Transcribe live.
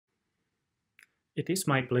It is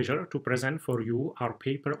my pleasure to present for you our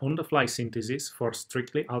paper on-the-fly synthesis for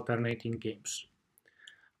strictly alternating games.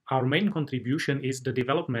 Our main contribution is the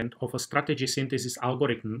development of a strategy synthesis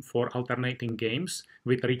algorithm for alternating games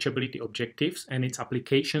with reachability objectives and its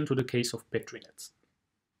application to the case of Petri Nets.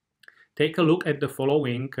 Take a look at the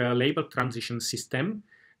following labeled transition system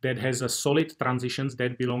that has solid transitions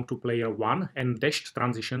that belong to player 1 and dashed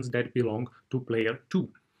transitions that belong to player 2.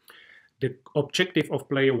 The objective of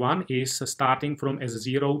player 1 is starting from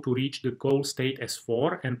S0 to reach the goal state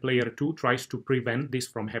S4, and player 2 tries to prevent this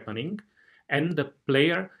from happening. And the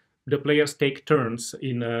players take turns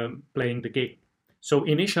in playing the game. So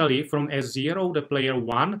initially, from S0, the player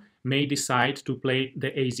 1 may decide to play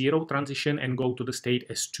the A0 transition and go to the state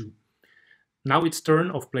S2. Now it's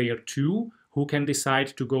turn of player 2, who can decide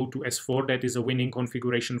to go to S4, that is a winning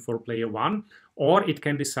configuration for player 1, or it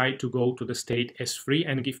can decide to go to the state S3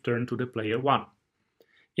 and give turn to the player 1.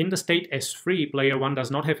 In the state S3, player 1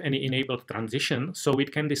 does not have any enabled transition, so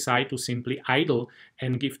it can decide to simply idle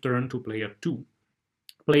and give turn to player 2.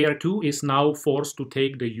 Player 2 is now forced to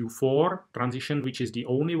take the U4 transition, which is the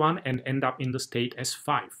only one, and end up in the state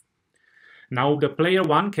S5. Now the player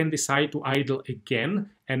 1 can decide to idle again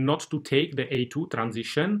and not to take the A2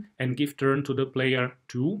 transition and give turn to the player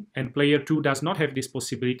 2. And player 2 does not have this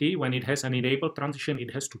possibility. When it has an enabled transition,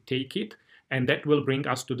 it has to take it. And that will bring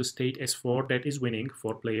us to the state S4 that is winning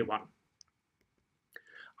for player 1.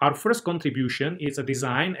 Our first contribution is a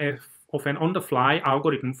design of an on-the-fly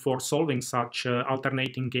algorithm for solving such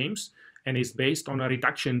alternating games, and is based on a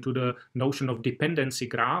reduction to the notion of dependency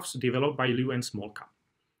graphs developed by Liu and Smolka.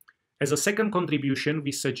 As a second contribution,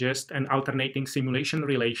 we suggest an alternating simulation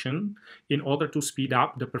relation in order to speed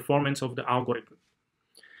up the performance of the algorithm.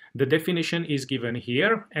 The definition is given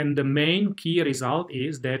here, and the main key result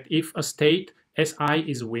is that if a state Si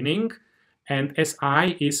is winning and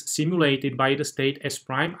Si is simulated by the state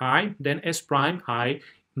S'I, then S'I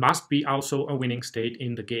must be also a winning state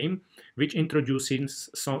in the game, which introduces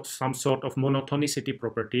some sort of monotonicity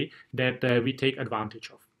property that we take advantage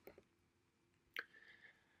of.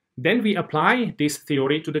 Then we apply this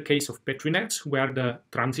theory to the case of Petri Nets, where the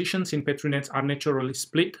transitions in Petri Nets are naturally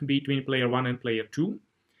split between player 1 and player 2.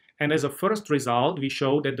 And as a first result, we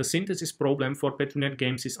show that the synthesis problem for Petri Net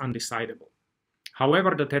games is undecidable.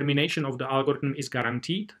 However, the termination of the algorithm is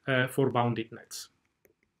guaranteed for bounded nets.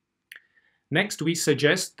 Next, we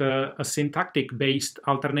suggest a syntactic-based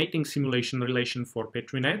alternating simulation relation for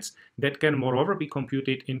Petri Nets that can moreover be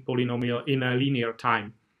computed in a linear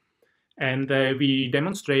time. And we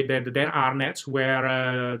demonstrate that there are nets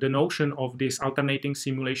where the notion of this alternating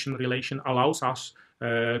simulation relation allows us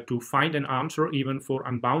to find an answer even for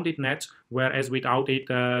unbounded nets, whereas without it,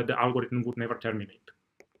 the algorithm would never terminate.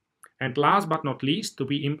 And last but not least,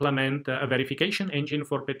 we implement a verification engine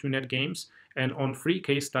for Petri Net games, and on 3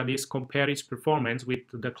 case studies compare its performance with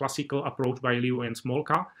the classical approach by Liu and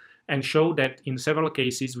Smolka, and show that in several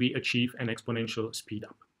cases we achieve an exponential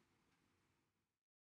speedup.